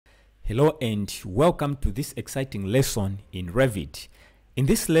Hello and welcome to this exciting lesson in Revit. In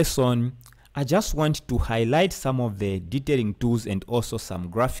this lesson, I just want to highlight some of the detailing tools and also some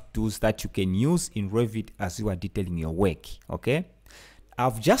graphic tools that you can use in Revit as you are detailing your work, okay?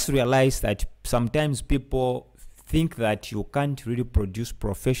 I've just realized that sometimes people think that you can't really produce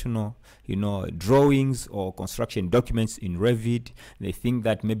professional drawings or construction documents in Revit. They think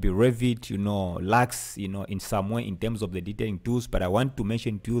that maybe Revit lacks in some way in terms of the detailing tools, but I want to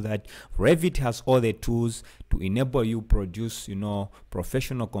mention to you that Revit has all the tools to enable you produce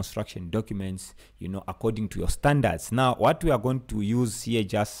professional construction documents according to your standards. Now what we are going to use here,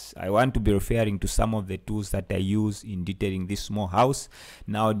 I want to be referring to some of the tools that I use in detailing this small house.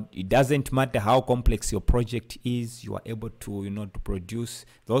 Now it doesn't matter how complex your project is, you are able to to produce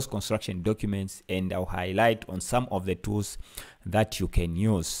those construction documents, and I'll highlight on some of the tools that you can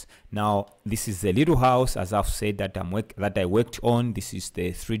use. Now this is the little house, as I've said, that I worked on. This is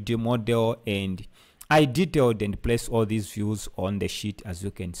the 3D model, and I detailed and placed all these views on the sheet, as you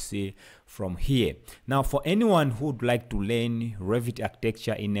can see from here. Now for anyone who would like to learn Revit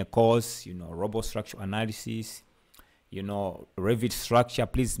architecture in a course, robot structural analysis, Revit structure,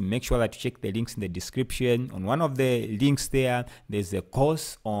 please make sure that you check the links in the description. On one of the links there's a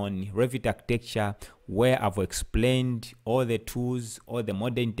course on Revit architecture where I've explained all the tools, all the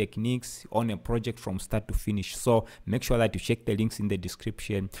modeling techniques on a project from start to finish. So make sure that you check the links in the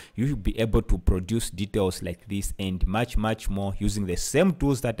description. You will be able to produce details like this and much more using the same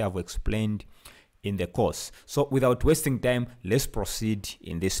tools that I've explained in the course. So without wasting time, let's proceed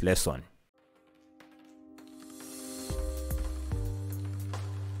in this lesson.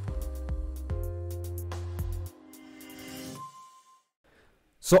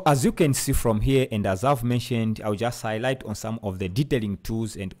 So as you can see from here, and as I've mentioned, I'll just highlight on some of the detailing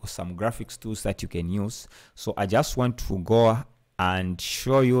tools and some graphics tools that you can use. So I just want to go and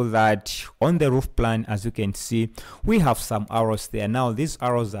show you that on the roof plan, as you can see, we have some arrows there. Now these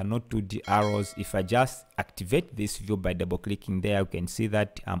arrows are not 2D arrows. If I just activate this view by double clicking there, you can see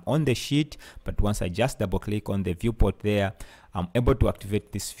that I'm on the sheet, but once I just double click on the viewport there, I'm able to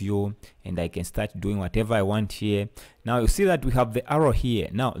activate this view and I can start doing whatever I want here. Now you see that we have the arrow here.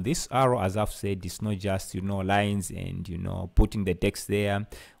 Now this arrow, as I've said, is not just lines and putting the text there.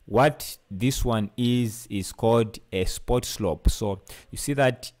 What this one is called a spot slope. So you see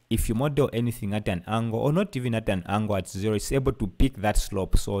that if you model anything at an angle, or not even at an angle at 0, it's able to pick that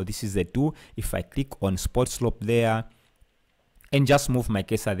slope. So this is the tool. If I click on spot slope there and just move my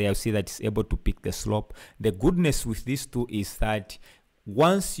cursor there, you see that it's able to pick the slope. The goodness with this tool is that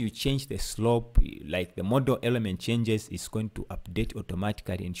once you change the slope, like the model element changes, it's going to update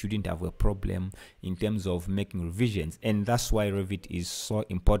automatically and shouldn't have a problem in terms of making revisions. And that's why Revit is so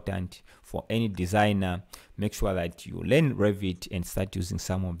important for any designer. Make sure that you learn Revit and start using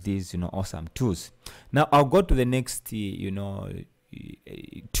some of these awesome tools. Now I'll go to the next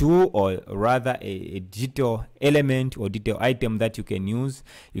tool, or rather a detail element or detail item that you can use.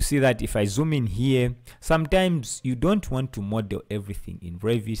 You see that if I zoom in here, sometimes you don't want to model everything in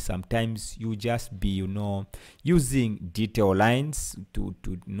Revit. Sometimes you just be using detail lines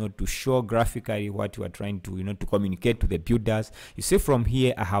to show graphically what you are trying to to communicate to the builders. You see from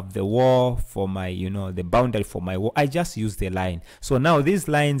here I have the wall for my the boundary for my wall. I just use the line. So now these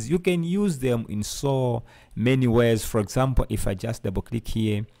lines, you can use them in so many ways. For example, if I just double click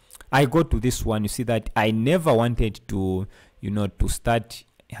here, I go to this one, you see that I never wanted to to start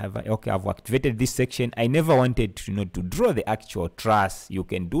I've activated this section. I never wanted to draw the actual truss. You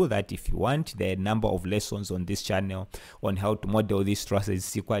can do that if you want. There are a number of lessons on this channel on how to model these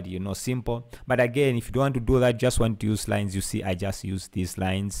trusses. It's quite simple, but again, if you don't want to do that, just want to use lines, you see I just use these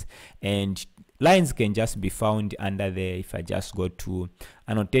lines, and lines can just be found under there. If I just go to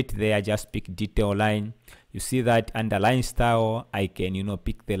annotate there, just pick detail line, you see that under line style I can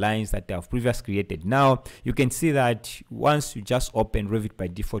pick the lines that I've previously created. Now you can see that once you just open Revit by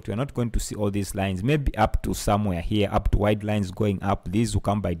default, you're not going to see all these lines, maybe up to somewhere here, up to wide lines going up. These will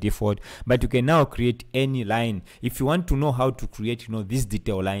come by default, but you can now create any line. If you want to know how to create these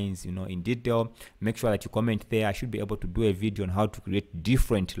detail lines in detail, make sure that you comment there. I should be able to do a video on how to create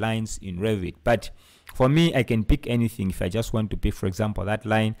different lines in Revit, but for me, I can pick anything. If I just want to pick, for example, that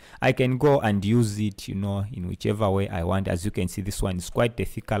line, I can go and use it in whichever way I want. As you can see, this one is quite a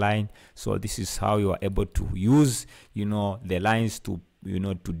thicker line, so this is how you are able to use the lines to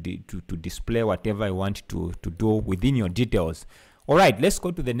to display whatever you want to do within your details. All right, let's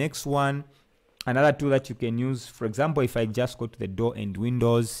go to the next one. Another tool that you can use, for example, if I just go to the door and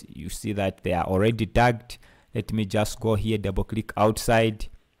windows, you see that they are already tagged. Let me just go here, double click outside.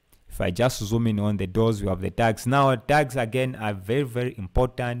 If I just zoom in on the doors, we have the tags. Now tags again are very, very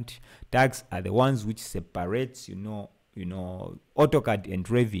important. Tags are the ones which separates, you know, AutoCAD and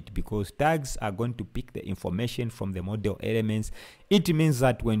Revit, because tags are going to pick the information from the model elements. It means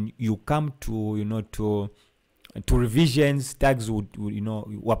that when you come to, you know, to revisions, tags would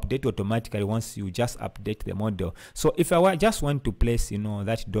update automatically once you just update the model. So if I just want to place, you know,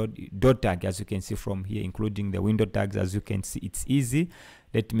 that dot tag, as you can see from here, including the window tags, as you can see, it's easy.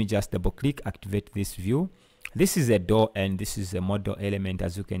 Let me just double click, activate this view. This is a door and this is a model element,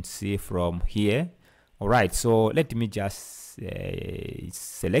 as you can see from here. All right, so let me just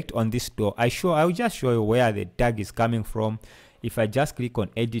select on this door. I'll just show you where the tag is coming from. If I just click on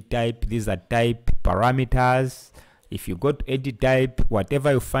edit type, these are type parameters. If you go to edit type,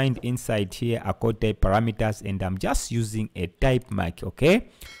 whatever you find inside here are called type parameters, and I'm just using a type mark. Okay,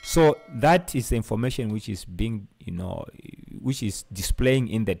 so that is the information which is being, you know, which is displaying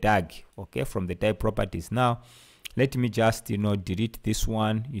in the tag, okay, from the type properties. Now let me just, you know, delete this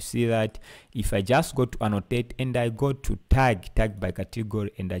one. You see that if I just go to annotate and I go to tag by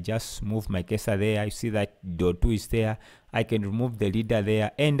category, and I just move my cursor there, you see that door 2 is there. I can remove the leader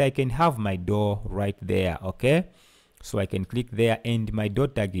there, and I can have my door right there. Okay, so I can click there and my door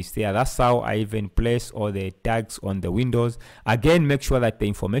tag is there. That's how I even place all the tags on the windows. Again, make sure that the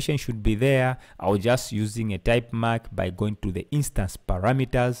information should be there. I was just using a type mark by going to the instance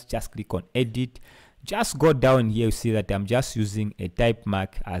parameters. Just click on edit. Just go down here, you see that I'm just using a type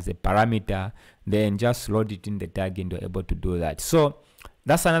mark as a parameter, then just load it in the tag and you're able to do that. So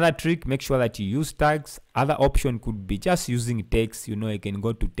that's another trick. Make sure that you use tags. Other option could be just using text. You know, you can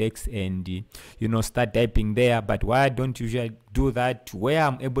go to text and, you know, start typing there. But why I don't usually do that, where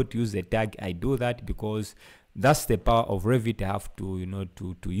I'm able to use the tag, I do that because that's the power of Revit. I have to, you know,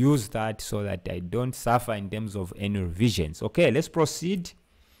 to use that so that I don't suffer in terms of any revisions. Okay, let's proceed.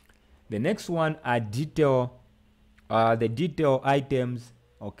 The next one are detail, the detail items.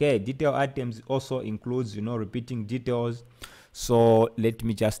 Okay, detail items also includes, you know, repeating details. So let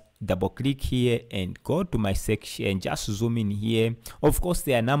me just double click here and go to my section, just zoom in here. Of course,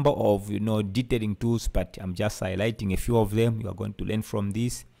 there are a number of, you know, detailing tools, but I'm just highlighting a few of them. You are going to learn from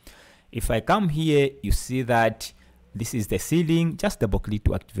this. If I come here, you see that this is the ceiling. Just double click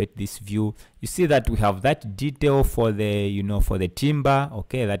to activate this view. You see that we have that detail for the, you know, for the timber.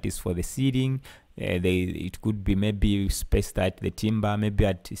 Okay, that is for the ceiling. It could be maybe spaced at the timber maybe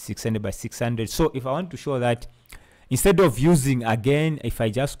at 600 by 600. So if I want to show that, instead of using, again, if I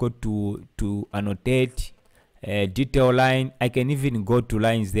just go to annotate detail line, I can even go to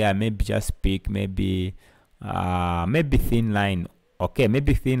lines there. Maybe just pick maybe thin line. Okay,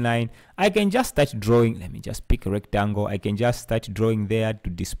 maybe thin line. I can just start drawing. Let me just pick a rectangle. I can just start drawing there to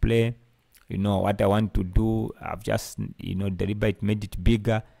display, you know, what I want to do. I've just, you know, deliberately made it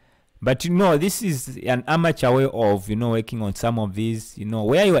bigger. But, you know, this is an amateur way of, you know, working on some of these, you know,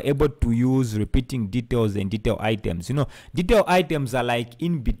 where you are able to use repeating details and detail items. You know, detail items are like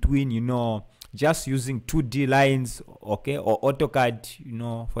in between, you know, just using 2D lines, okay, or AutoCAD, you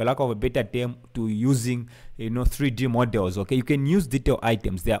know, for lack of a better term, to using, you know, 3D models. Okay, you can use detail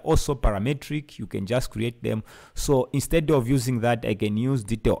items. They are also parametric. You can just create them. So instead of using that, I can use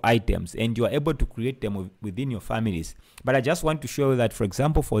detail items, and you are able to create them within your families. But I just want to show you that, for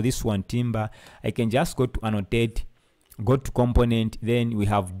example, for this one timber, I can just go to annotate, go to component, then we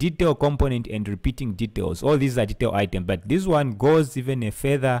have detail component and repeating details. All these are detail items, but this one goes even a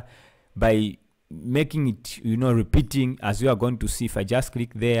further by making it, you know, repeating, as you are going to see. If I just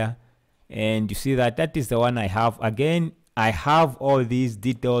click there and you see that that is the one I have. Again, I have all these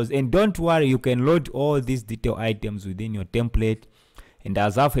details, and don't worry, you can load all these detail items within your template. And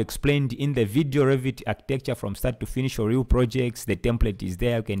as I've explained in the video, Revit architecture from start to finish or real projects, the template is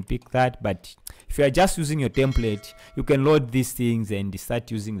there. You can pick that. But if you are just using your template, you can load these things and start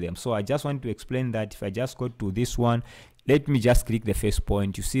using them. So I just want to explain that. If I just go to this one, let me just click the first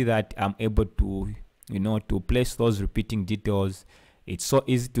point. You see that I'm able to, you know, to place those repeating details. It's so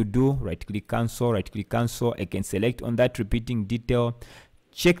easy to do. Right click cancel, right click cancel. I can select on that repeating detail,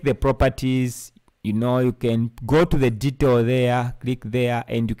 check the properties. You know, you can go to the detail there, click there,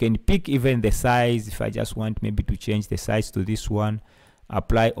 and you can pick even the size. If I just want maybe to change the size to this one,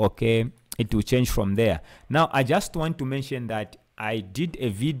 apply OK, it will change from there. Now I just want to mention that I did a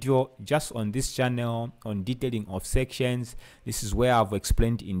video just on this channel on detailing of sections. This is where I've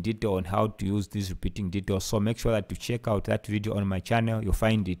explained in detail on how to use these repeating details. So make sure that you check out that video on my channel. You'll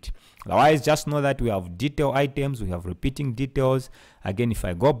find it. Otherwise, just know that we have detail items, we have repeating details. Again, if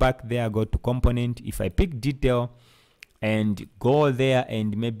I go back there, go to component. If I pick detail, and go there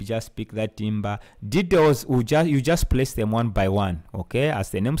and maybe just pick that timber. Details will you just place them one by one. Okay, as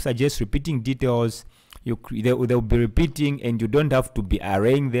the name suggests, repeating details, they'll be repeating, and you don't have to be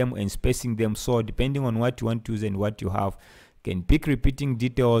arraying them and spacing them. So depending on what you want to use and what you have, you can pick repeating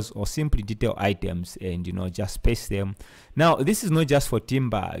details or simply detail items and just space them. Now this is not just for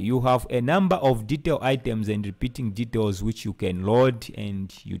timber. You have a number of detail items and repeating details which you can load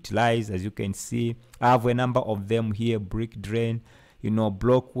and utilize. As you can see, I have a number of them here: brick, drain,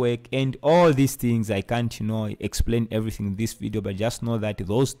 block work, and all these things. I can't explain everything in this video, but just know that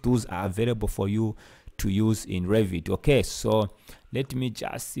those tools are available for you to use in Revit. Okay, so let me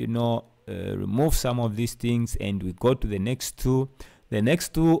just remove some of these things and we go to the next tool. The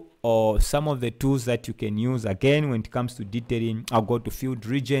next tool, or some of the tools that you can use again when it comes to detailing, I'll go to field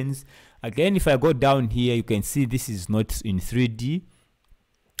regions. Again, if I go down here, you can see this is not in 3D.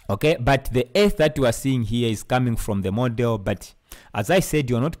 Okay, but the earth that you are seeing here is coming from the model. But as I said,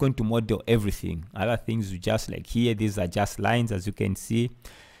 you're not going to model everything. Other things, you just like here, these are just lines, as you can see.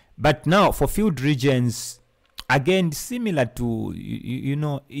 But now for field regions, again, similar to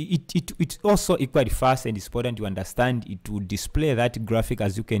it's also equally fast and it's important to understand. It will display that graphic,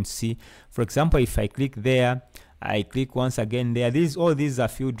 as you can see. For example, if I click there, I click once again there, all these are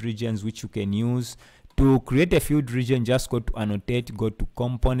field regions which you can use. To create a field region, just go to annotate, go to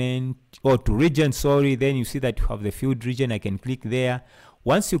component, or to region, sorry, then you see that you have the field region. I can click there.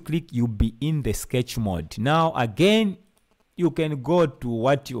 Once you click, you'll be in the sketch mode. Now again, you can go to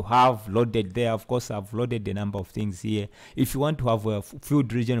what you have loaded there. Of course, I've loaded a number of things here. If you want to have a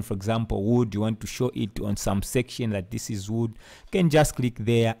field region, for example, wood, you want to show it on some section that this is wood, you can just click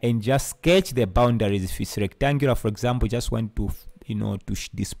there and just sketch the boundaries. If it's rectangular, for example, just want to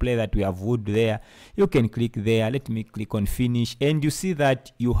display that we have wood there, you can click there. Let me click on finish, and you see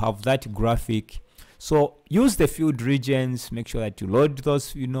that you have that graphic. So use the field regions, make sure that you load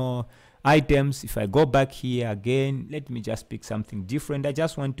those items. If I go back here again, let me just pick something different. I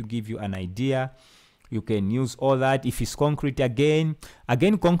just want to give you an idea. You can use all that. If it's concrete, again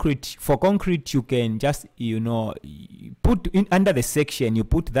concrete, for concrete, you can just put in under the section, you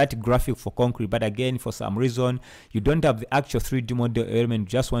put that graphic for concrete. But again, for some reason you don't have the actual 3D model element, you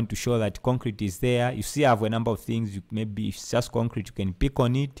just want to show that concrete is there. You see I have a number of things. Maybe if it's just concrete, you can pick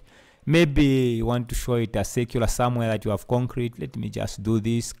on it. Maybe you want to show it as circular somewhere that you have concrete. Let me just do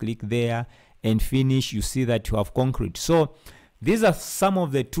this, click there and finish. You see that you have concrete. So these are some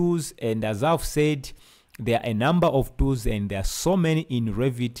of the tools, and as I've said, there are a number of tools, and there are so many in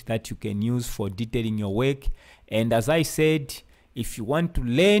Revit that you can use for detailing your work. And as I said, if you want to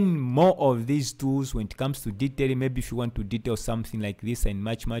learn more of these tools when it comes to detailing, maybe if you want to detail something like this and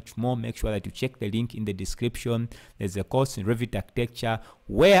much more, make sure that you check the link in the description. There's a course in Revit architecture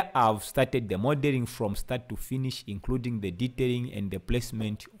where I've started the modeling from start to finish, including the detailing and the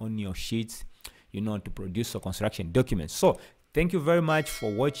placement on your sheets, to produce your construction documents. So thank you very much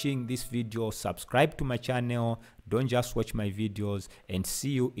for watching this video. Subscribe to my channel. Don't just watch my videos, and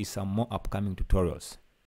see you in some more upcoming tutorials.